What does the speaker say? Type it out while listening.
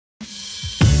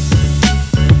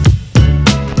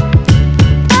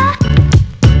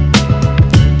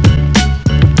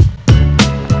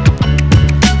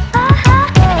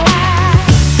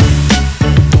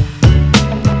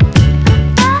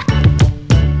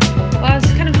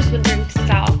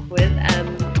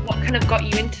got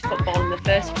you into football in the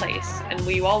first place, and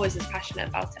were you always as passionate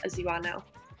about it as you are now?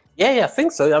 Yeah, I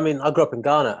think so. I mean, I grew up in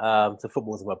Ghana, so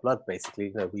football's in my blood,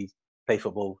 basically. We play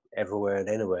football everywhere and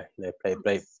anywhere.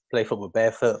 Play football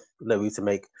barefoot. We used to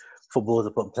make footballs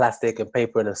and put plastic and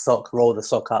paper in a sock, roll the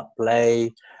sock up,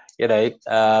 play.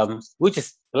 We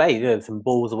just play. Some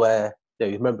balls where you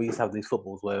remember we used to have these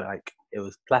footballs where it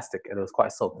was plastic and it was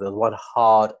quite soft. There was one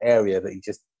hard area that you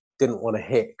just didn't want to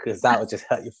hit because that would just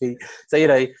hurt your feet. So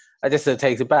I just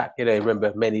takes it back.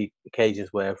 Remember many occasions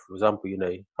where, for example,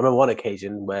 I remember one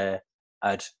occasion where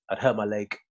I'd hurt my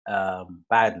leg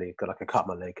badly, got I cut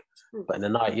my leg. But in the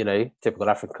night, typical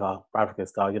African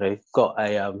style, got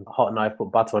a hot knife,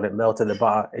 put butter on it, melted the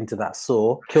butter into that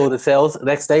sore, killed the cells. The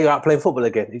next day, you're out playing football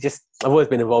again. I've always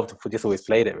been involved, just always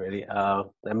played it really. I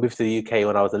moved to the UK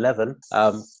when I was 11,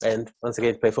 and once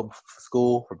again, play football for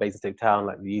school, for Basingstoke Town,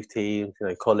 like the youth teams,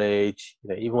 college.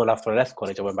 Even when after I left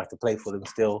college, I went back to play for them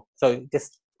still. So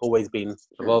just always been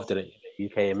involved in it.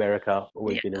 UK, America,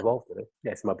 always been involved in it.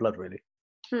 Yeah, it's my blood really.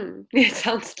 It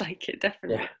sounds like it,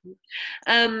 definitely.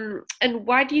 Yeah. And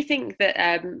why do you think that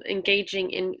engaging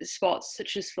in sports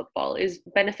such as football is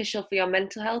beneficial for your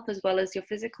mental health as well as your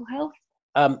physical health?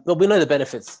 Well, we know the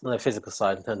benefits on the physical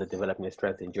side in terms of developing your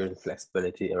strength, endurance,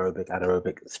 flexibility, aerobic,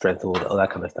 anaerobic strength, all that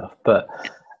kind of stuff. But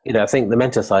I think the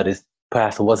mental side is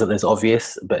perhaps wasn't as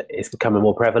obvious, but it's becoming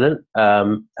more prevalent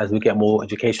as we get more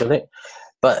education on it.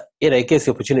 But it gives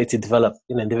the opportunity to develop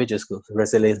individual skills,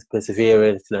 resilience,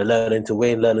 perseverance, learning to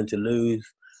win, learning to lose,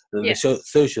 the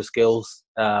social skills,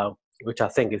 which I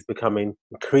think is becoming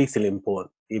increasingly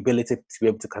important. The ability to be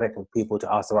able to connect with people,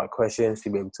 to ask the right questions,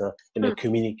 to be able to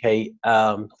communicate.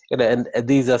 And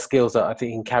these are skills that I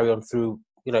think can carry on through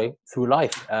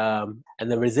life. And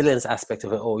the resilience aspect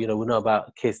of it all. We know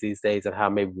about kids these days and how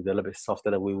maybe they're a little bit softer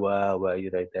than we were, where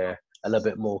they're a little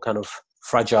bit more kind of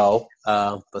fragile,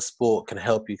 but sport can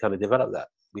help you kind of develop that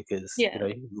because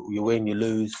you win, you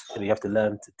lose, and you have to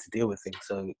learn to deal with things.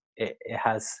 So it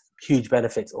has huge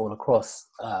benefits all across,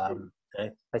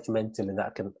 especially mentally,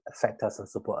 that can affect us and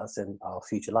support us in our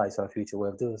future lives, our future way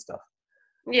of doing stuff.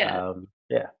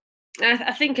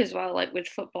 I think as well, like with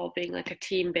football being like a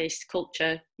team-based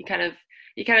culture, you kind of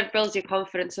builds your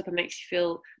confidence up and makes you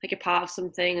feel like you're part of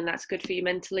something, and that's good for you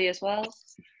mentally as well.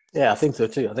 Yeah, I think so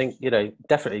too. I think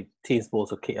definitely team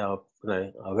sports are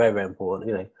very, very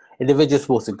important. Individual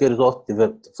sports are good as well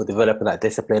for developing that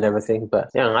discipline and everything. But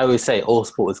I always say all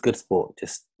sport is good sport.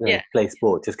 Just play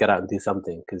sport. Just get out and do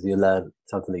something because you learn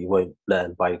something that you won't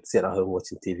learn by sitting at home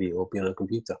watching TV or being on a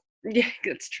computer. Yeah,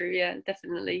 that's true. Yeah,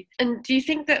 definitely. And do you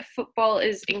think that football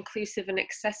is inclusive and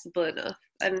accessible enough?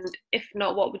 And if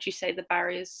not, what would you say the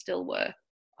barriers still were?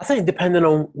 I think depending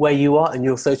on where you are and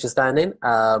your social standing,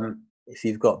 if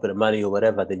you've got a bit of money or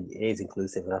whatever, then it is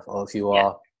inclusive enough. Or if you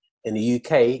are in the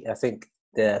UK, I think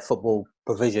the football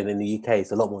provision in the UK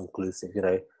is a lot more inclusive.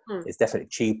 It's definitely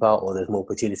cheaper, or there's more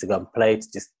opportunities to go and play,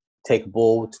 to just take a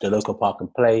ball to the local park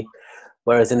and play.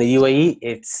 Whereas in the UAE,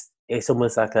 it's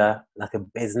almost like a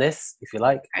business, if you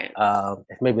like.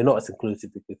 It's maybe not as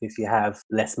inclusive because if you have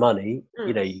less money,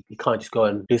 you can't just go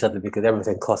and do something because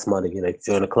everything costs money. To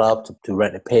join a club, to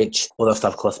rent a pitch, all that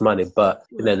stuff costs money. But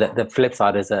the flip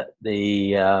side is that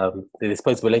the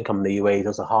disposable income in the UAE is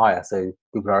also higher, so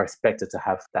people are expected to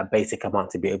have that basic amount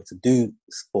to be able to do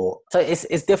sport. So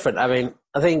it's different. I mean,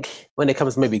 I think when it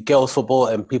comes to maybe girls football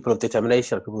and people of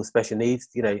determination, people with special needs,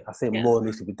 I think more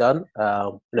needs to be done.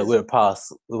 We're at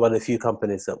PASS. We're one of the few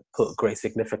companies that put great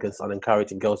significance on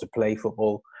encouraging girls to play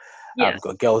football. We've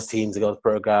got girls teams, a girls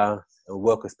program, and we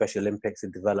work with Special Olympics to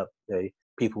develop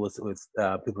people with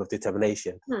people of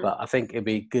determination. But I think it'd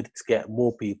be good to get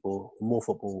more people, more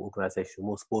football organisations,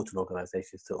 more sporting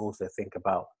organisations to also think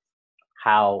about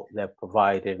how they're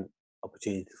providing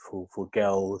opportunities for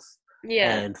girls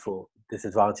and for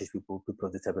disadvantaged people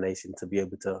of determination to be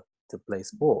able to play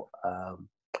sport.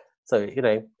 So it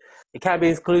can be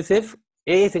inclusive.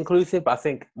 It is inclusive, but I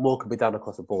think more can be done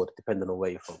across the board, depending on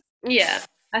where you're from. Yeah,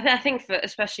 I think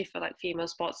especially for like female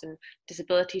sports and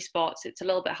disability sports, it's a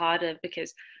little bit harder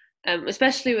because,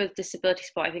 especially with disability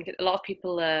sport, I think a lot of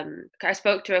people. I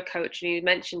spoke to a coach and he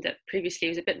mentioned that previously he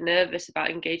was a bit nervous about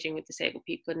engaging with disabled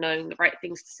people and knowing the right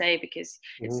things to say because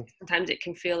sometimes it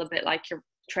can feel a bit like you're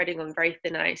treading on very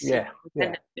thin ice.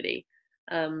 Everybody.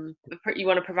 You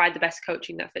want to provide the best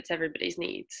coaching that fits everybody's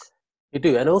needs. You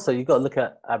do, and also you've got to look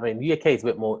at. I mean, the UK is a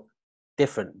bit more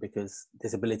different because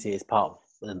disability is part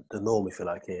of the norm, if you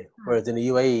like, here. Whereas in the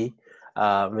UAE,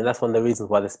 I mean, that's one of the reasons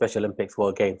why the Special Olympics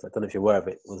World Games, I don't know if you're aware of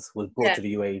it, was brought to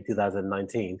the UAE in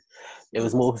 2019. It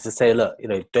was more to say, look,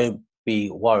 don't be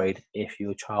worried if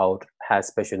your child has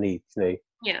special needs,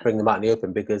 Yeah. bring them out in the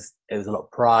open, because there's a lot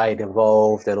of pride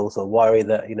involved, and also worry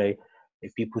that,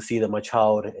 if people see that my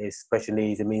child is special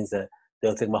needs, it means that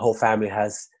they'll think my whole family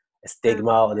has a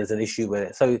stigma or there's an issue with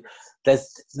it. So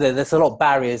there's a lot of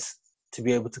barriers to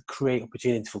be able to create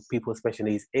opportunities for people with special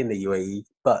needs in the UAE,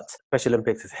 but Special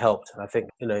Olympics has helped. And I think,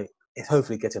 it's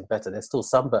hopefully getting better. There's still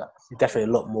some, but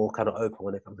definitely a lot more kind of open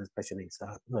when it comes to special needs. So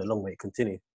a long way to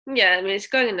continue. Yeah, I mean, it's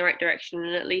going in the right direction,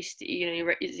 and at least,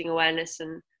 you're raising awareness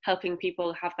and helping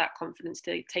people have that confidence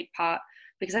to take part.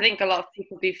 Because I think a lot of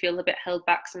people do feel a bit held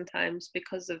back sometimes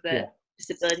because of their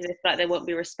disability. They feel like they won't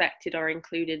be respected or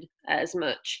included as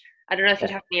much. I don't know if you'd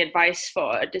have any advice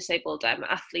for a disabled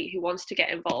athlete who wants to get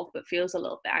involved but feels a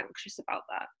little bit anxious about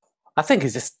that. I think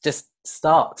it's just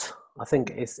start. I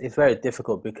think it's very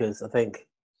difficult, because I think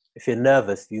if you're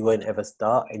nervous, you won't ever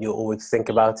start, and you'll always think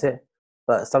about it.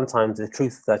 But sometimes the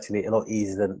truth is actually a lot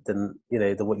easier than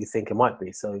what you think it might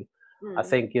be. So I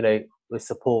think, with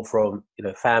support from,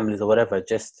 families or whatever,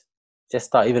 just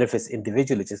start, even if it's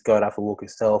individually, just going out for a walk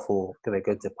yourself, or go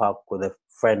to the park with a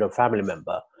friend or family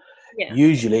member. Yeah.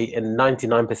 Usually, in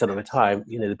 99% of the time,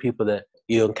 the people that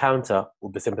you encounter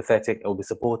will be sympathetic and will be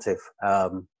supportive.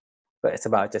 But it's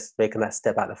about just making that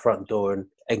step out the front door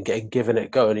and giving it a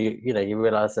go. And you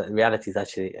realize that the reality is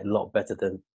actually a lot better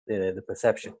than the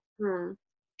perception.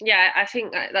 Yeah, I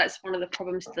think that's one of the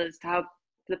problems to how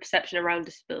the perception around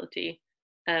disability.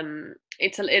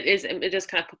 It does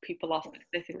kind of put people off.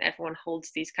 I think everyone holds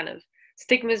these kind of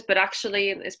stigmas, but actually,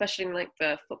 especially in like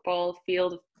the football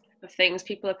field of things,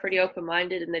 people are pretty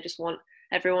open-minded, and they just want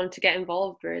everyone to get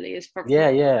involved. Really,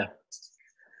 Yeah,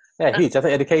 huge. I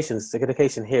think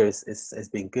education here has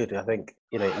been good. I think,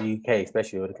 in the UK,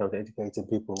 especially when it comes to educating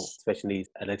people with special needs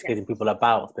and educating people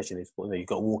about special needs. You've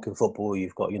got walking football,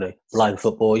 you've got, blind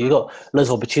football, you've got loads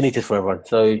of opportunities for everyone.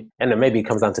 So, and then maybe it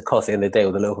comes down to cost at the end of the day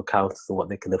with the local councils and what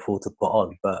they can afford to put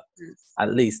on. But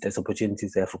at least there's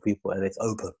opportunities there for people, and it's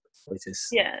open, which is...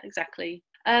 Yeah, exactly.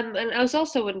 And I was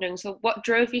also wondering, so what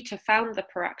drove you to found the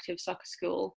Proactive Soccer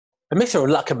School? A mixture of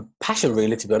luck and passion,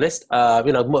 really, to be honest. I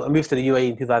moved to the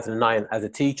UAE in 2009 as a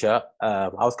teacher. I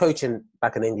was coaching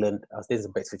back in England. I was doing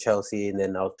some bits for Chelsea, and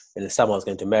then in the summer I was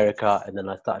going to America, and then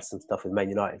I started some stuff with Man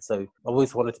United. So I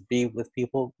always wanted to be with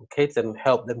people, with kids, and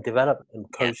help them develop and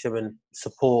coach them and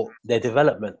support their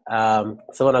development.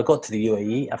 So when I got to the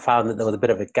UAE, I found that there was a bit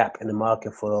of a gap in the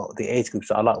market for the age groups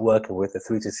that I like working with, the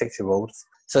 3 to 6-year-olds.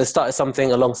 So I started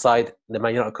something alongside the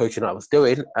Man United coaching I was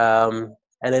doing.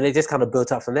 And then it just kind of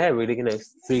built up from there, really,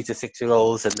 3 to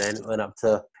 6-year-olds, and then went up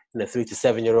to, 3 to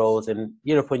 7-year-olds. And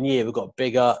year upon year, we got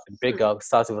bigger and bigger. We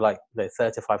started with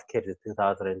 35 kids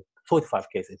in 45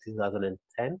 kids in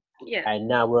 2010. Yeah. And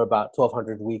now we're about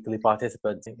 1,200 weekly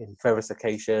participants in various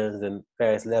occasions and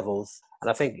various levels.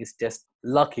 And I think it's just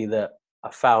lucky that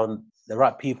I found the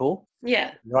right people,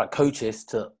 the right coaches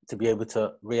to be able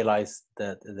to realize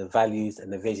the values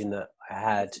and the vision that I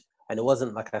had. And it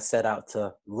wasn't like I set out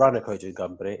to run a coaching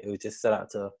company. It was just set out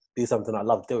to do something I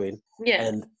love doing. Yeah.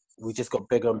 And we just got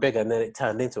bigger and bigger, and then it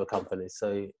turned into a company.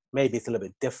 So maybe it's a little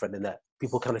bit different in that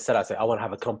people kind of set out, say, I want to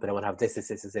have a company, I want to have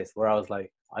this. Where I was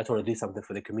like, I just want to do something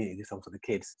for the community, do something for the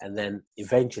kids. And then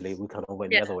eventually we kind of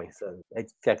went the other way. So like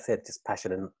I said, just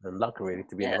passion and luck, really,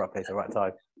 to be in the right place at the right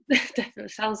time. Definitely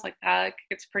sounds like that.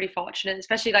 It's pretty fortunate,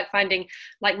 especially like finding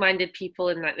like-minded people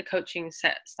in like the coaching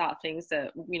start of things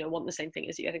that want the same thing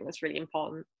as you. I think that's really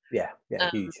important. Yeah,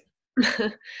 huge.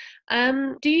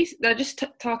 Do you just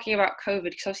talking about COVID,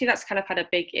 because obviously that's kind of had a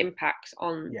big impact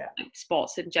on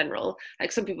sports in general.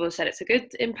 Like some people have said it's a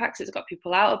good impact, it's got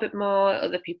people out a bit more.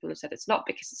 Other people have said it's not,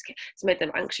 because it's made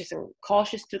them anxious and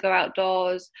cautious to go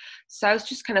outdoors. So I was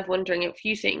just kind of wondering if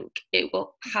you think it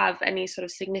will have any sort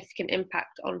of significant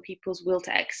impact on people's will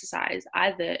to exercise,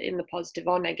 either in the positive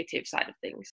or negative side of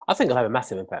things. I think it'll have a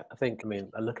massive impact.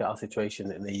 I look at our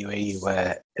situation in the UAE,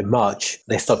 where in March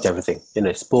they stopped everything.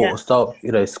 Sport was stopped.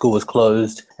 School was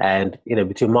closed, and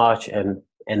between March and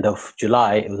end of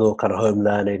July, it was all kind of home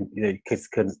learning. Kids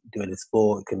couldn't do any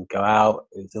sport, couldn't go out.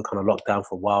 It was all kind of locked down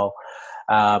for a while.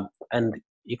 And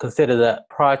you consider that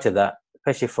prior to that,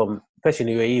 especially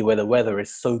in the UAE, where the weather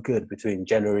is so good between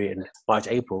January and March,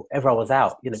 April, everyone was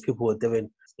out. People were doing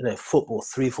football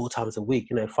 3-4 times a week.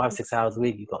 5-6 hours a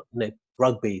week. You got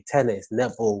rugby, tennis,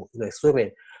 netball,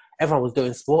 swimming. Everyone was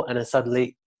doing sport, and then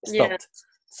suddenly stopped. Yeah.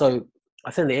 So I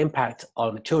think the impact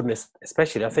on the children,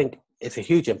 especially, I think it's a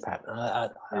huge impact.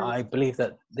 I believe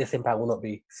that this impact will not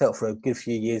be felt for a good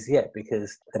few years yet,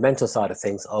 because the mental side of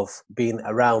things, of being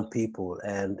around people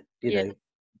and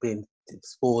being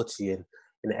sporty and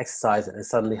exercising, and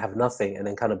suddenly have nothing, and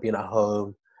then kind of being at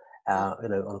home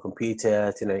on a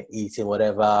computer, eating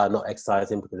whatever, not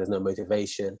exercising because there's no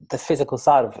motivation. The physical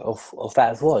side of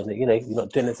that as well. You're not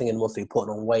doing anything anymore, so you're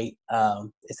putting on weight.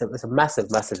 It's a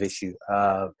massive issue.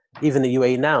 Even the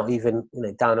UAE now, even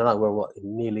down the line, we're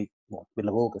nearly middle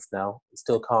of August now,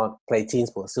 still can't play team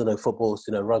sports, still no football,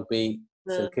 still no rugby,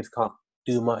 so kids can't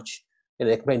do much.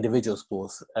 They can play individual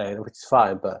sports, which is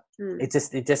fine, but it's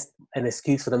just an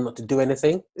excuse for them not to do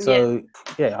anything. So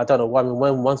I don't know.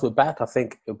 Once we're back, I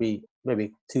think it'll be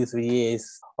maybe 2-3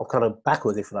 years of kind of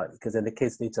backwards, if you like, because then the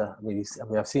kids need to.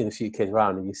 I've seen a few kids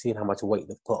around, and you've seen how much weight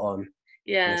they've put on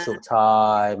in a short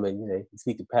time, and you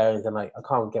speak to parents, and like, I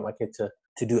can't get my kid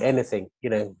to do anything.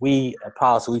 We at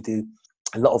PAS, we do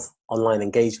a lot of online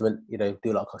engagement,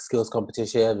 do like a skills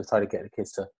competition. We try to get the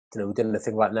kids to, we're doing the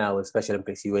thing right now with Special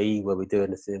Olympics UAE, where we're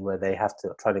doing the thing where they have to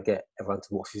try to get everyone to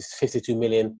walk 52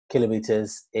 million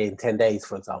kilometers in 10 days,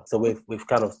 for example. So we've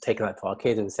kind of taken that to our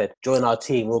kids and we said, join our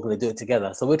team, we're all going to do it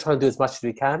together. So we're trying to do as much as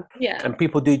we can. Yeah. And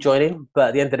people do join in, but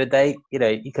at the end of the day,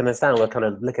 you can understand, we're kind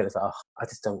of looking at it like, I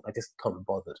just can't be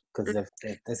bothered, because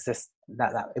there's just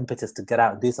that impetus to get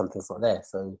out and do something. It's not there.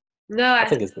 So no, I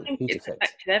think it's a huge it's effect.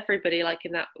 affected everybody, like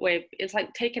in that way. It's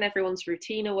like taking everyone's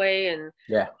routine away, and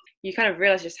you kind of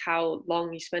realize just how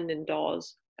long you spend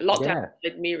indoors. Lockdown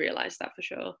made me realize that for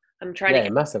sure. I'm trying to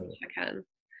get massively if I can.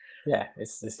 Yeah,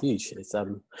 it's huge. It's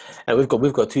and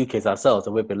we've got 2 kids ourselves,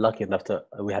 and we've been lucky enough to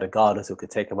we had a gardener so we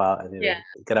could take them out and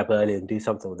get up early and do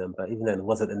something with them. But even then, it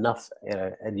wasn't enough.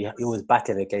 And you're always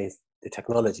battling against the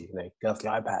technology. Get off the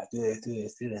iPad,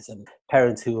 do this. And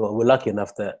parents who were lucky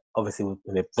enough that obviously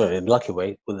in a lucky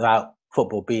way, without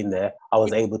football being there, I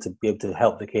was able to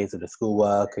help the kids with the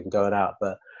schoolwork and going out.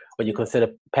 But when you consider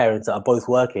parents that are both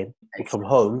working from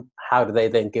home, how do they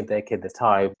then give their kid the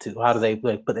time to? How do they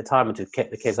put the time into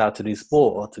get the kids out to do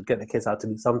sport or to get the kids out to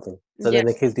do something? So then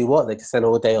the kids do what? They just spend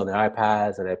all day on their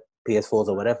iPads and their PS4s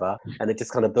or whatever, and it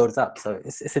just kind of builds up. So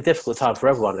it's a difficult time for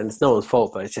everyone, and it's no one's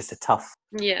fault, but it's just a tough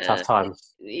time.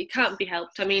 It can't be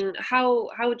helped. I mean, how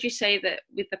would you say that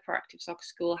with the Proactive Soccer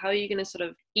School, how are you going to sort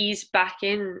of ease back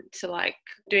into like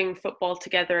doing football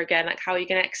together again? Like, how are you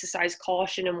going to exercise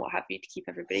caution and what have you to keep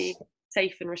everybody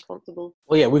safe and responsible?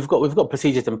 Well, yeah, we've got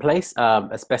procedures in place,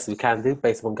 as best we can do,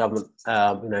 based on government,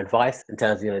 advice in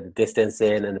terms of the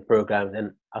distancing and the programs.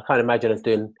 And I can't imagine us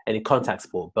doing any contact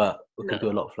sport, but we can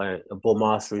do a lot of like ball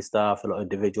mastery stuff, a lot of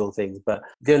individual things. But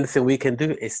the only thing we can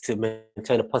do is to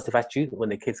maintain a positive attitude when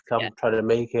the kids come, try to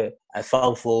make it as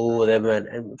fun for them.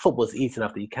 And football's easy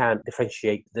enough that you can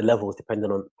differentiate the levels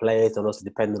depending on players and also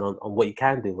depending on what you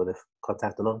can do, whether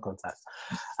contact or non-contact.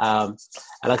 And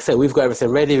like I said, we've got everything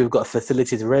ready. We've got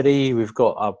facilities ready. We've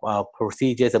got our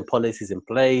procedures and policies in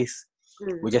place.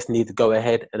 We just need to go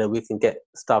ahead and then we can get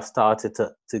stuff started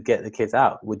to get the kids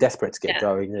out. We're desperate to get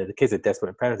going. The kids are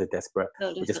desperate, parents are desperate.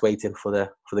 We're just waiting for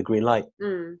the green light.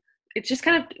 It's just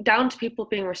kind of down to people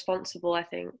being responsible, I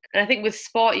think. And I think with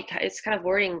sport, it's kind of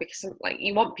worrying because like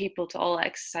you want people to all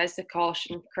exercise the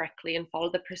caution correctly and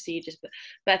follow the procedures.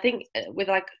 But I think with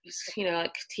like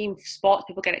team sports,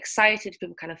 people get excited.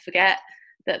 People kind of forget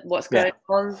that what's going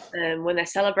on when they're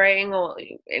celebrating, and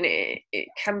it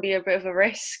can be a bit of a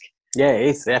risk. Yeah, it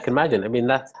is. I can imagine. I mean,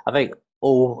 I think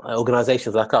all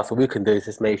organisations like us, what we can do is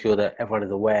just make sure that everyone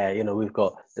is aware. We've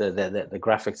got the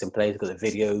graphics in place, we've got the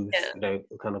videos.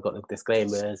 We've kind of got the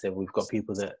disclaimers, and we've got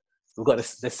people that we've got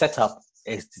the setup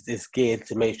is geared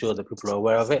to make sure that people are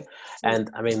aware of it.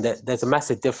 And I mean, there's a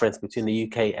massive difference between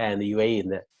the UK and the UAE in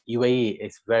that UAE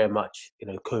is very much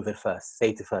COVID first,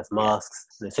 safety first, masks,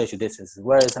 social distances.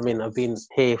 Whereas I mean, I've been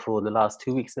here for the last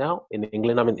 2 weeks now in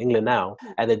England. I'm in England now,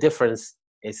 and the difference.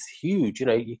 It's huge.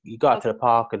 You go out to the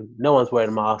park and no one's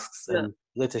wearing masks, and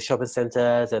you go to shopping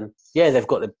centres and they've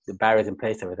got the barriers in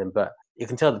place and everything, but you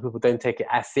can tell that people don't take it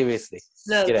as seriously.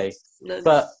 But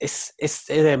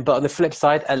but on the flip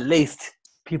side, at least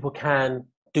people can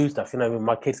do stuff.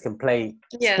 My kids can play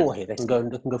sport here. They can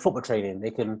go football training. They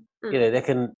can they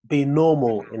can be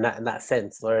normal in that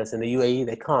sense. Whereas in the UAE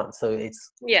they can't. So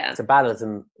it's a balance,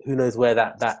 and who knows where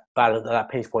that balance, that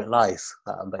pinch point lies.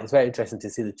 But it's very interesting to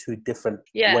see the two different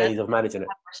ways of managing it.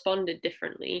 Responded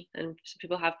differently, and some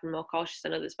people have been more cautious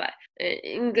than others. But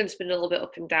England's been a little bit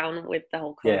up and down with the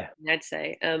whole COVID, I'd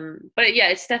say. But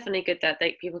it's definitely good that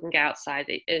people can get outside,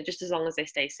 just as long as they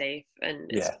stay safe, and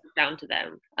it's down to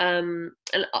them.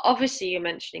 And obviously, you're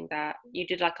mentioning that you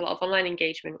did like a lot of online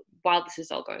engagement while this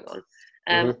is all going on.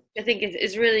 I think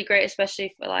it's really great,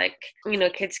 especially for like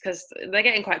kids, because they're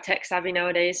getting quite tech savvy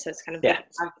nowadays. So it's kind of good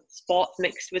to have sports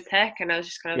mixed with tech. And I was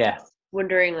just kind of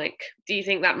wondering, like, do you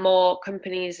think that more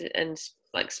companies and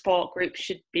like sport groups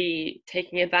should be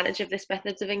taking advantage of this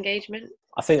methods of engagement?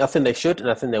 I think they should, and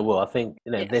I think they will. I think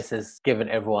this has given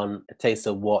everyone a taste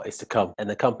of what is to come, and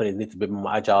the companies need to be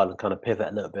more agile and kind of pivot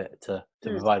a little bit to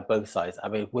provide both sides. I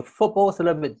mean, with football, it's a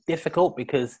little bit difficult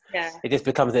because it just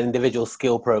becomes an individual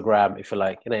skill program, if you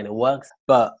like, and it works.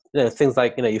 But things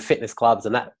like your fitness clubs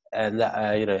and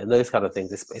those kind of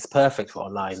things, it's perfect for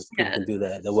online. People can do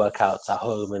their workouts at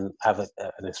home and have an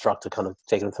instructor kind of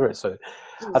take them through it. So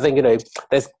I think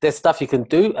there's stuff you can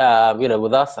do.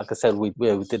 With us, like I said, we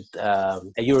did a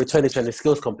Euro 2020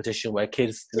 skills competition where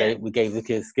kids, we gave the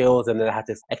kids skills and then they had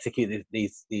to execute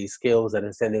these skills and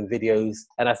then send in videos.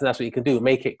 And I think that's what you can do.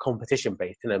 Make it competition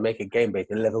based. Make it game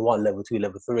based. In level 1, level 2,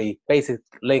 level 3. Basically,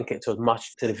 link it to as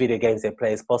much to the video games they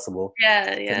play as possible.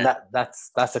 And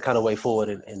that's the kind of way forward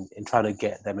in trying to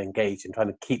get them engaged and trying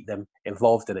to keep them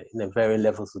involved in it. Varying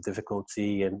levels of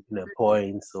difficulty and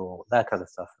points or that kind of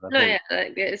stuff.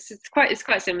 It's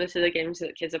quite similar to the games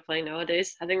that kids are playing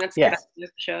nowadays. I think that's a good idea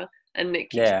for sure. And it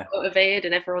keeps them motivated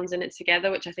and everyone's in it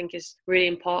together, which I think is really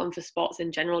important for sports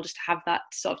in general, just to have that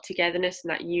sort of togetherness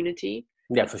and that unity.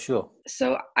 Yeah, for sure.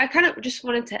 So I kind of just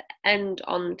wanted to end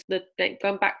on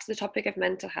going back to the topic of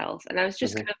mental health. And I was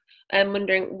just kind of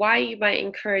wondering why you might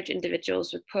encourage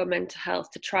individuals with poor mental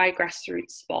health to try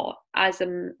grassroots sport as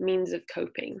a means of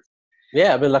coping.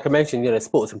 Yeah, I mean, like I mentioned,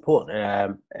 sport's important,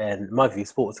 and in my view,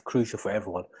 sport's crucial for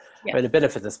everyone. I mean, the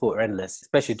benefits of sport are endless,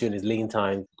 especially during this lean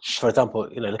time. For example,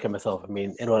 look at myself. I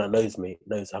mean, anyone that knows me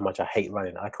knows how much I hate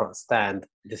running. I can't stand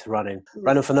just running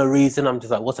for no reason. I'm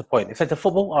just like, what's the point? If it's a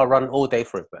football, I'll run all day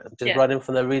for it, but just running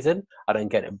for no reason, I don't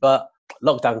get it. But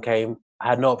lockdown came. I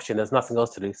had no option. There's nothing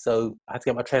else to do. So I had to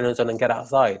get my trainers on and get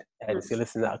outside. And it's the only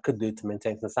thing that I could do to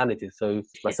maintain some sanity. So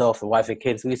myself, the wife and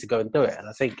kids, we used to go and do it. And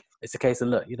I think it's a case of,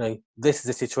 look, this is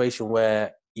a situation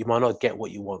where you might not get what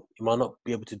you want. You might not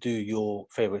be able to do your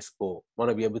favorite sport. You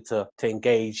might not be able to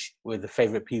engage with the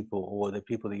favorite people or the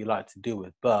people that you like to do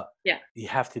with. But you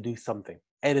have to do something.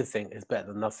 Anything is better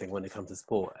than nothing when it comes to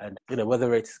sport. And,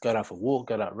 whether it's going out for a walk,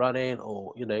 going out running,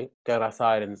 or, going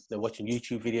outside and watching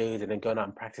YouTube videos and then going out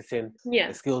and practicing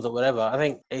the skills or whatever, I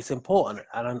think it's important.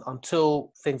 And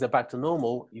until things are back to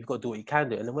normal, you've got to do what you can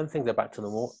do. And then when things are back to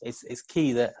normal, it's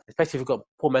key that, especially if you've got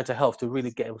poor mental health, to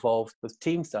really get involved with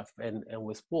team stuff and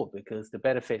with sport, because the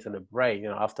benefits on the brain,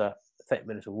 after 30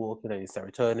 minutes of walk, your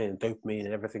serotonin and dopamine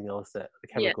and everything else, that the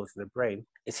chemicals in the brain,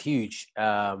 it's huge.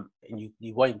 And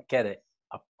you won't get it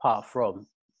apart from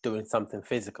doing something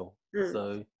physical.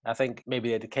 So I think maybe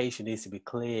the education needs to be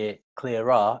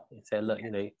clearer and say, look,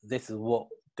 this is what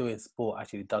doing sport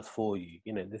actually does for you.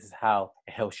 This is how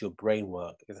it helps your brain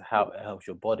work. This is how it helps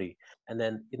your body. And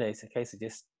then, it's a case of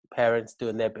just parents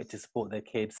doing their bit to support their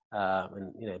kids.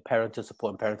 And, parental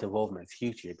support and parent involvement is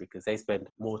huge here, because they spend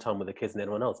more time with the kids than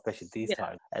anyone else, especially these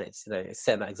times. And it's, it's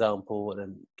setting that example and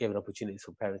then giving opportunities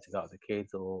for parents to go out with the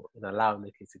kids, or allowing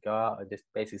the kids to go out, and just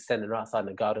basically sending them outside in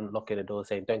the garden, locking the door,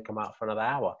 saying, don't come out for another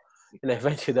hour.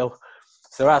 Eventually so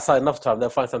they're outside enough time, they'll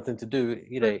find something to do,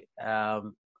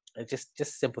 and just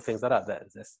simple things like that.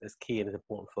 That's key and is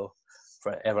important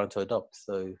for everyone to adopt.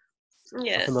 So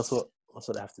I think that's what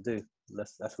they have to do.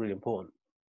 That's really important.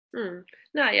 No,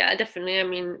 definitely. I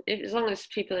mean, as long as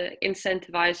people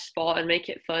incentivize sport and make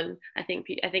it fun, I think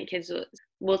kids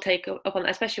will take up on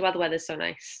that, especially while the weather's so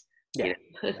nice. There's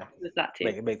that too.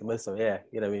 Make the most of it,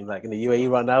 I mean, like in the UAE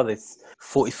right now, there's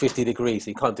 40-50 degrees,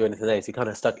 so you can't do anything there, so you're kind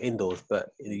of stuck indoors.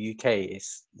 But in the UK,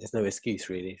 there's no excuse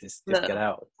really. Just get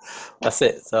out. That's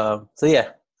it. So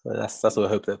that's what I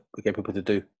hope that we get people to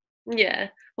do. Yeah.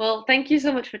 Well, thank you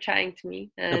so much for chatting to me.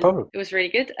 No problem. It was really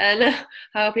good, and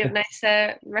I hope you have a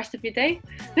nice rest of your day.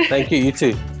 Thank you. You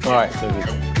too. All right.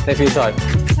 Thanks for your time.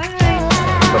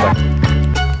 Bye. Bye-bye.